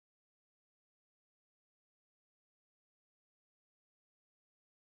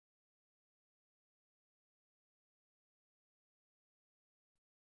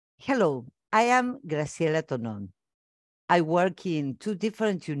Hello, I am Graciela Tonon. I work in two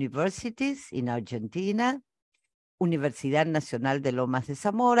different universities in Argentina, Universidad Nacional de Lomas de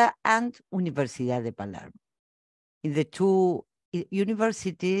Zamora and Universidad de Palermo. In the two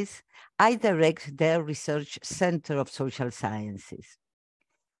universities, I direct their research center of social sciences.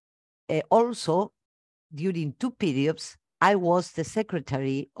 Also, during two periods, I was the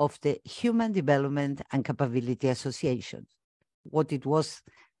secretary of the Human Development and Capability Association. What it was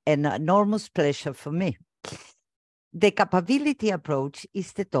an enormous pleasure for me. The capability approach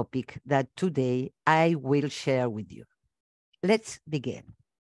is the topic that today I will share with you. Let's begin.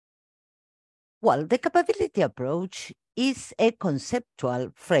 Well, the capability approach is a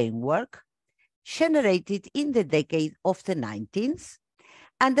conceptual framework generated in the decade of the 19th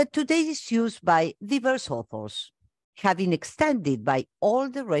and that today is used by diverse authors, having extended by all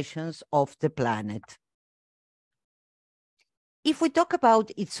the regions of the planet. If we talk about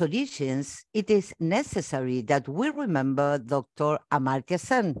its origins, it is necessary that we remember Dr. Amartya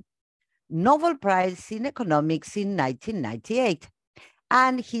Sen, Nobel Prize in Economics in 1998,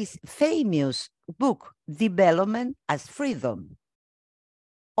 and his famous book, Development as Freedom.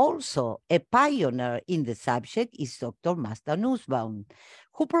 Also, a pioneer in the subject is Dr. Nussbaum,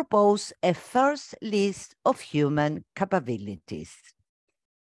 who proposed a first list of human capabilities.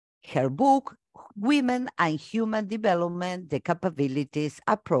 Her book, Women and Human Development, the Capabilities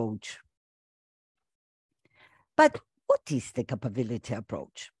Approach. But what is the capability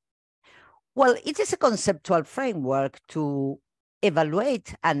approach? Well, it is a conceptual framework to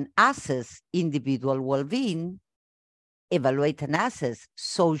evaluate and assess individual well-being, evaluate and assess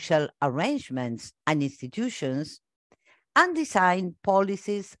social arrangements and institutions, and design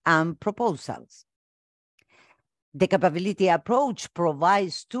policies and proposals. The capability approach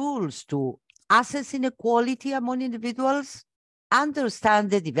provides tools to assess inequality among individuals, understand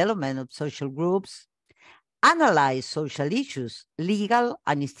the development of social groups, analyze social issues, legal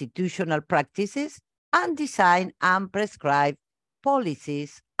and institutional practices, and design and prescribe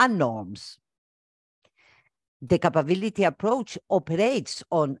policies and norms. The capability approach operates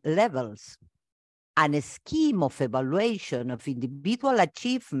on levels, and a scheme of evaluation of individual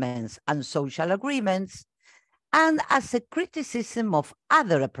achievements and social agreements, and as a criticism of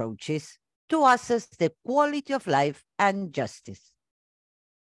other approaches to assess the quality of life and justice.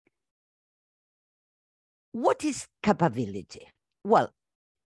 What is capability? Well,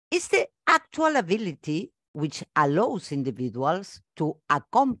 it's the actual ability which allows individuals to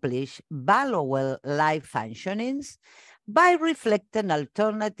accomplish valuable life functionings by reflecting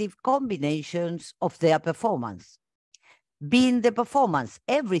alternative combinations of their performance. Being the performance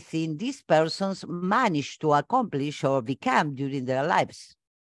everything these persons manage to accomplish or become during their lives.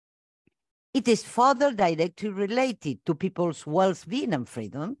 It is further directly related to people's well-being and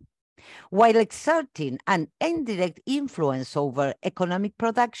freedom, while exerting an indirect influence over economic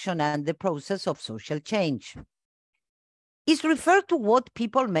production and the process of social change. It's referred to what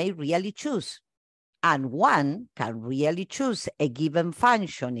people may really choose, and one can really choose a given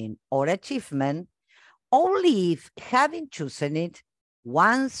functioning or achievement only if, having chosen it,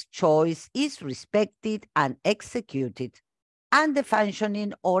 one's choice is respected and executed, and the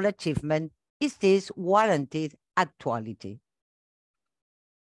functioning or achievement is this warranted actuality.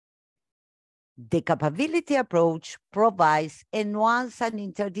 The capability approach provides a nuanced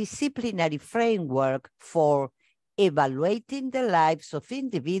and interdisciplinary framework for evaluating the lives of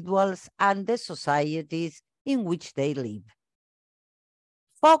individuals and the societies in which they live.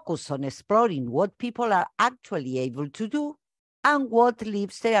 Focus on exploring what people are actually able to do and what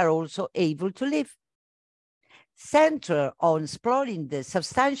lives they are also able to live. Center on exploring the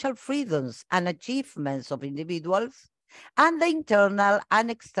substantial freedoms and achievements of individuals and the internal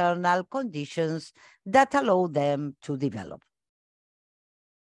and external conditions that allow them to develop.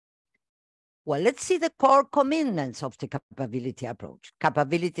 Well, let's see the core commitments of the capability approach.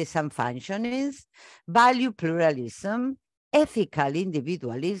 Capabilities and functionings, value pluralism, ethical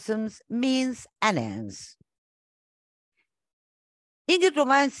individualism, means and ends. Ingrid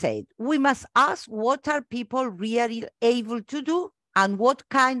Roman said, we must ask what are people really able to do and what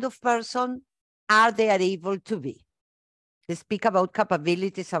kind of person are they able to be. They speak about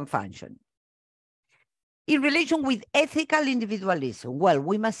capabilities and function. In relation with ethical individualism, well,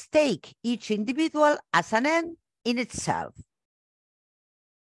 we must take each individual as an end in itself.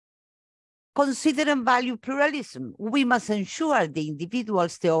 Considering value pluralism, we must ensure the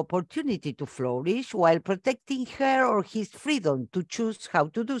individuals the opportunity to flourish while protecting her or his freedom to choose how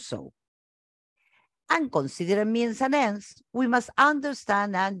to do so. And considering means and ends, we must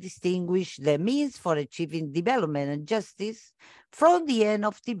understand and distinguish the means for achieving development and justice from the end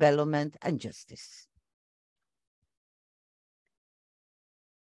of development and justice.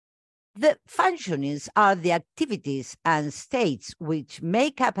 The functionings are the activities and states which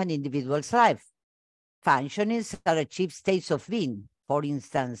make up an individual's life. Functionings are achieved states of being, for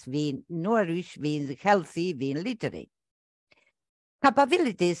instance, being nourished, being healthy, being literate.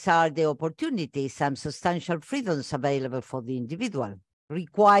 Capabilities are the opportunities and substantial freedoms available for the individual,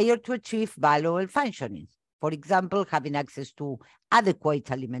 required to achieve valuable functioning. For example, having access to adequate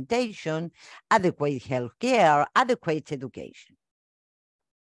alimentation, adequate health care, adequate education.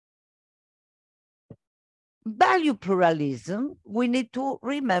 Value pluralism, we need to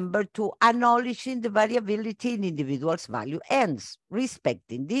remember to acknowledging the variability in individuals' value ends,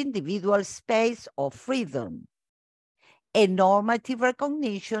 respecting the individual space of freedom, a normative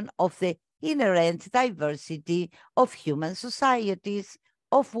recognition of the inherent diversity of human societies,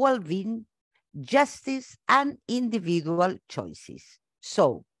 of well-being, justice, and individual choices.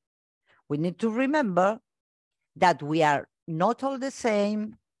 So, we need to remember that we are not all the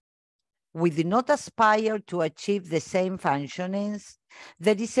same. We do not aspire to achieve the same functionings.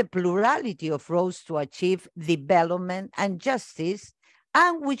 There is a plurality of roads to achieve development and justice,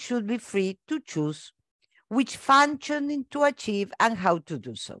 and we should be free to choose which functioning to achieve and how to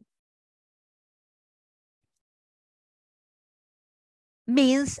do so.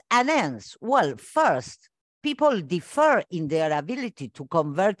 Means and ends. Well, first, people differ in their ability to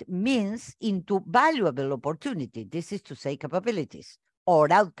convert means into valuable opportunity. This is to say capabilities,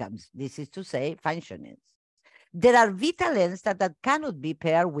 or outcomes. This is to say functionings. There are vital ends that cannot be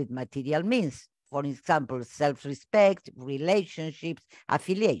paired with material means. For example, self-respect, relationships,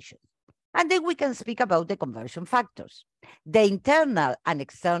 affiliation. And then we can speak about the conversion factors, the internal and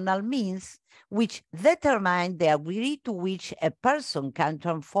external means which determine the degree to which a person can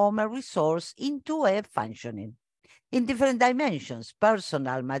transform a resource into a functioning in different dimensions,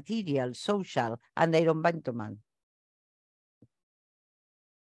 personal, material, social, and environmental.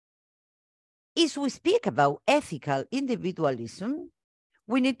 As we speak about ethical individualism,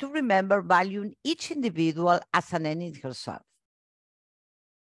 we need to remember valuing each individual as an end in herself.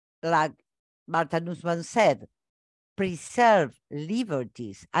 Like Martha Nussbaum said, preserve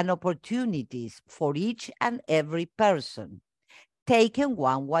liberties and opportunities for each and every person, taken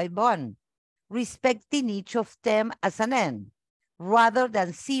one by one, respecting each of them as an end, rather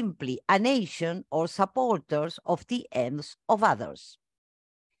than simply a nation or supporters of the ends of others.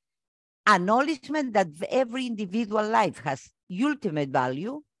 Acknowledgement that every individual life has ultimate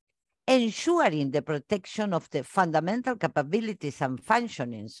value, ensuring the protection of the fundamental capabilities and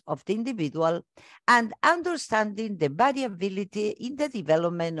functionings of the individual, and understanding the variability in the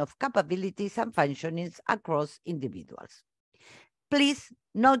development of capabilities and functionings across individuals. Please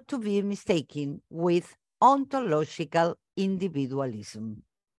not to be mistaken with ontological individualism.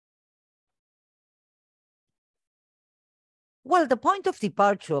 Well, the point of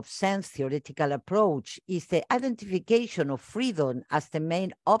departure of sense theoretical approach is the identification of freedom as the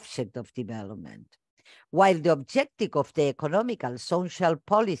main object of development, while the objective of the economical social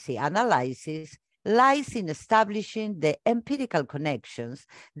policy analysis lies in establishing the empirical connections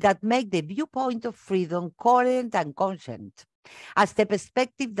that make the viewpoint of freedom coherent and conscient, as the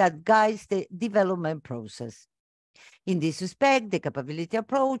perspective that guides the development process. In this respect, the capability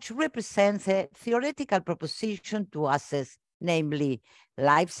approach represents a theoretical proposition to assess, namely,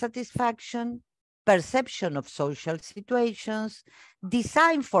 life satisfaction, perception of social situations,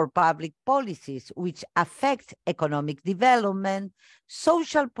 design for public policies which affect economic development,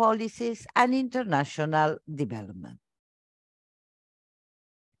 social policies, and international development.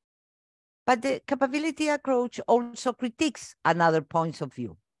 But the capability approach also critiques another points of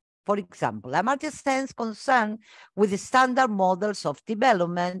view. For example, Amartya stands concerned with the standard models of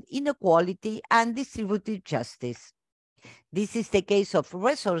development, inequality, and distributive justice. This is the case of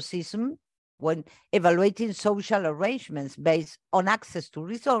resourcism, when evaluating social arrangements based on access to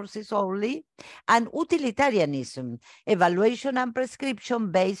resources only, and utilitarianism, evaluation and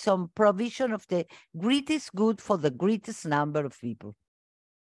prescription based on provision of the greatest good for the greatest number of people.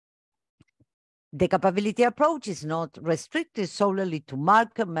 The capability approach is not restricted solely to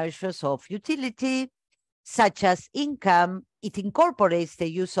market measures of utility, such as income. It incorporates the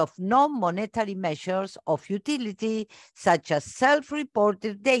use of non-monetary measures of utility, such as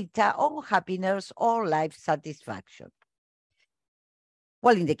self-reported data on happiness or life satisfaction.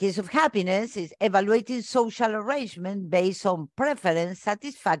 Well, in the case of happiness, it's evaluating social arrangement based on preference,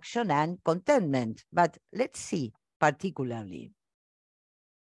 satisfaction, and contentment. But let's see particularly.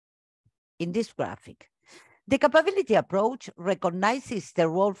 in this graphic. The capability approach recognizes the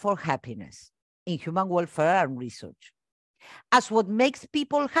role for happiness in human welfare and research, as what makes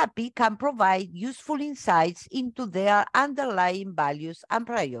people happy can provide useful insights into their underlying values and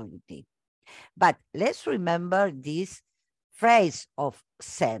priority. But let's remember this phrase of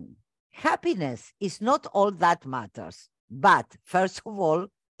Zen. Happiness is not all that matters, but first of all,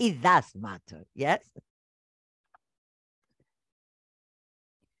 it does matter, yes?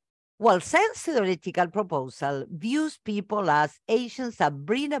 Well, Zen's theoretical proposal views people as agents that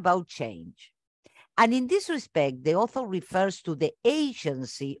bring about change. And in this respect, the author refers to the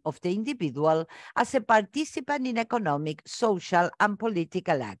agency of the individual as a participant in economic, social, and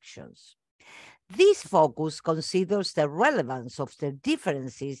political actions. This focus considers the relevance of the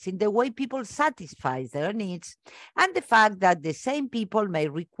differences in the way people satisfy their needs and the fact that the same people may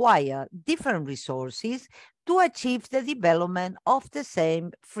require different resources to achieve the development of the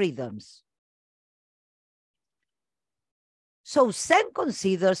same freedoms. So Zen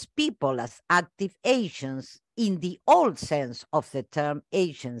considers people as active agents in the old sense of the term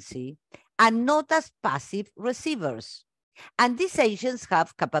agency and not as passive receivers. And these agents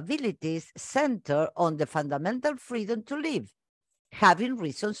have capabilities centered on the fundamental freedom to live, having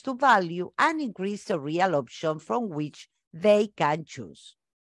reasons to value and increase the real option from which they can choose.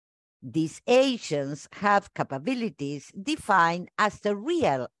 These agents have capabilities defined as the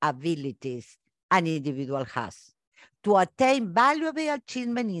real abilities an individual has to attain valuable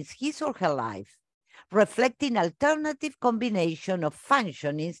achievement in his or her life, reflecting alternative combination of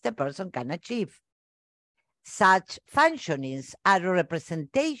functionings the person can achieve. Such functionings are a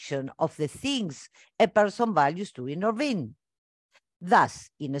representation of the things a person values doing or being.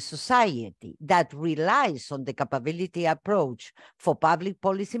 Thus, in a society that relies on the capability approach for public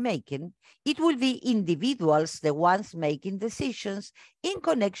policy making, it will be individuals the ones making decisions in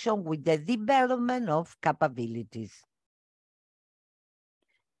connection with the development of capabilities.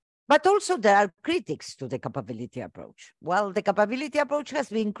 But also there are critics to the capability approach. Well, the capability approach has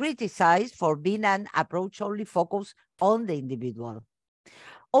been criticized for being an approach only focused on the individual.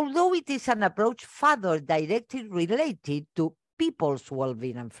 Although it is an approach further directly related to people's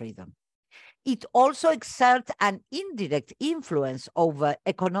well-being and freedom, it also exerts an indirect influence over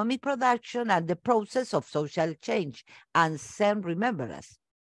economic production and the process of social change, and Zen remember us.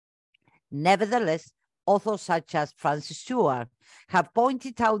 Nevertheless, authors such as Francis Stewart have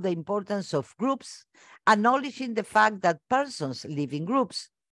pointed out the importance of groups, acknowledging the fact that persons live in groups,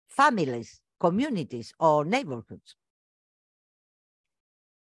 families, communities, or neighborhoods.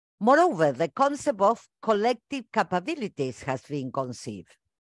 Moreover, the concept of collective capabilities has been conceived.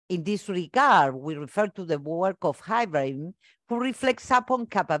 In this regard, we refer to the work of Ibrahim, who reflects upon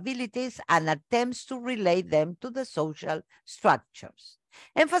capabilities and attempts to relate them to the social structures,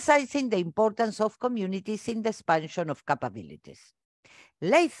 emphasizing the importance of communities in the expansion of capabilities.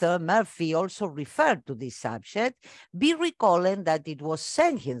 Later, Murphy also referred to this subject, be recalling that it was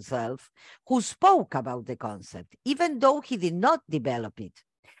Sen himself who spoke about the concept, even though he did not develop it,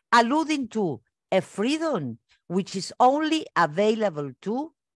 alluding to a freedom which is only available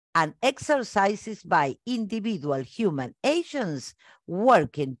to and exercises by individual human agents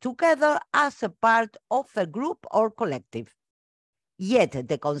working together as a part of a group or collective. Yet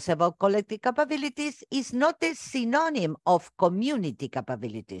the concept of collective capabilities is not a synonym of community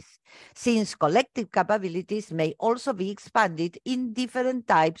capabilities, since collective capabilities may also be expanded in different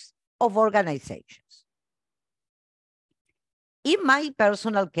types of organizations. In my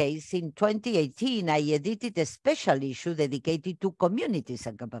personal case, in 2018, I edited a special issue dedicated to communities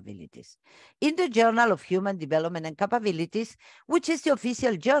and capabilities in the Journal of Human Development and Capabilities, which is the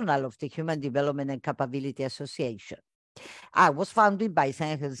official journal of the Human Development and Capability Association. I was founded by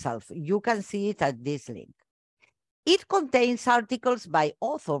Sen himself. You can see it at this link. It contains articles by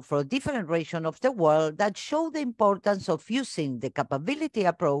authors from different regions of the world that show the importance of using the capability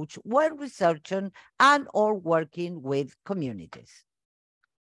approach when researching and or working with communities.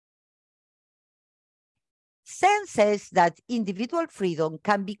 Sen says that individual freedom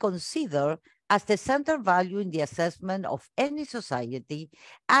can be considered as the central value in the assessment of any society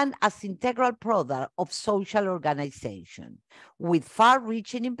and as integral product of social organization, with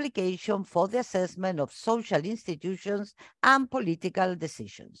far-reaching implication for the assessment of social institutions and political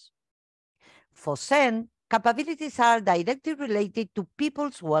decisions. For Sen, capabilities are directly related to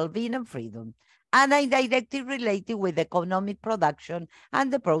people's well-being and freedom, and are directly related with economic production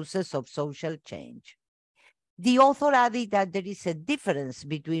and the process of social change. The author added that there is a difference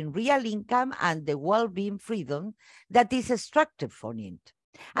between real income and the well-being freedom that is extracted from it.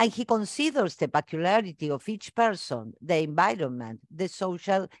 And he considers the peculiarity of each person, the environment, the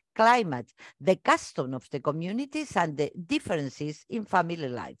social climate, the custom of the communities, and the differences in family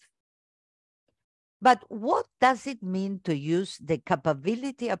life. But what does it mean to use the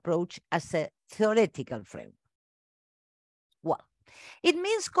capability approach as a theoretical frame? Well, it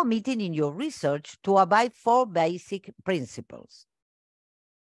means committing in your research to abide four basic principles: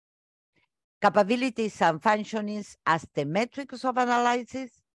 capabilities and functionings as the metrics of analysis,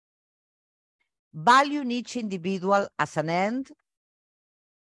 valuing each individual as an end,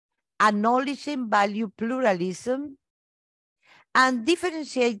 acknowledging value pluralism, and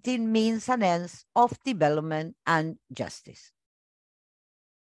differentiating means and ends of development and justice.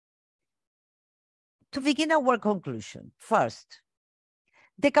 To begin our conclusion, first,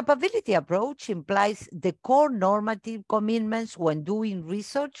 the capability approach implies the core normative commitments when doing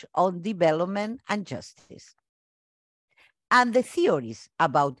research on development and justice. And the theories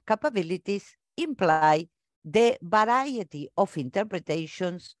about capabilities imply the variety of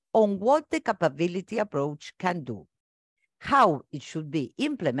interpretations on what the capability approach can do, how it should be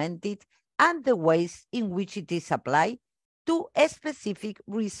implemented, and the ways in which it is applied to specific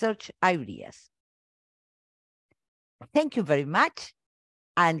research areas. Thank you very much.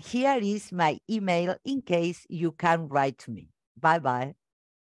 And here is my email in case you can write to me. Bye bye.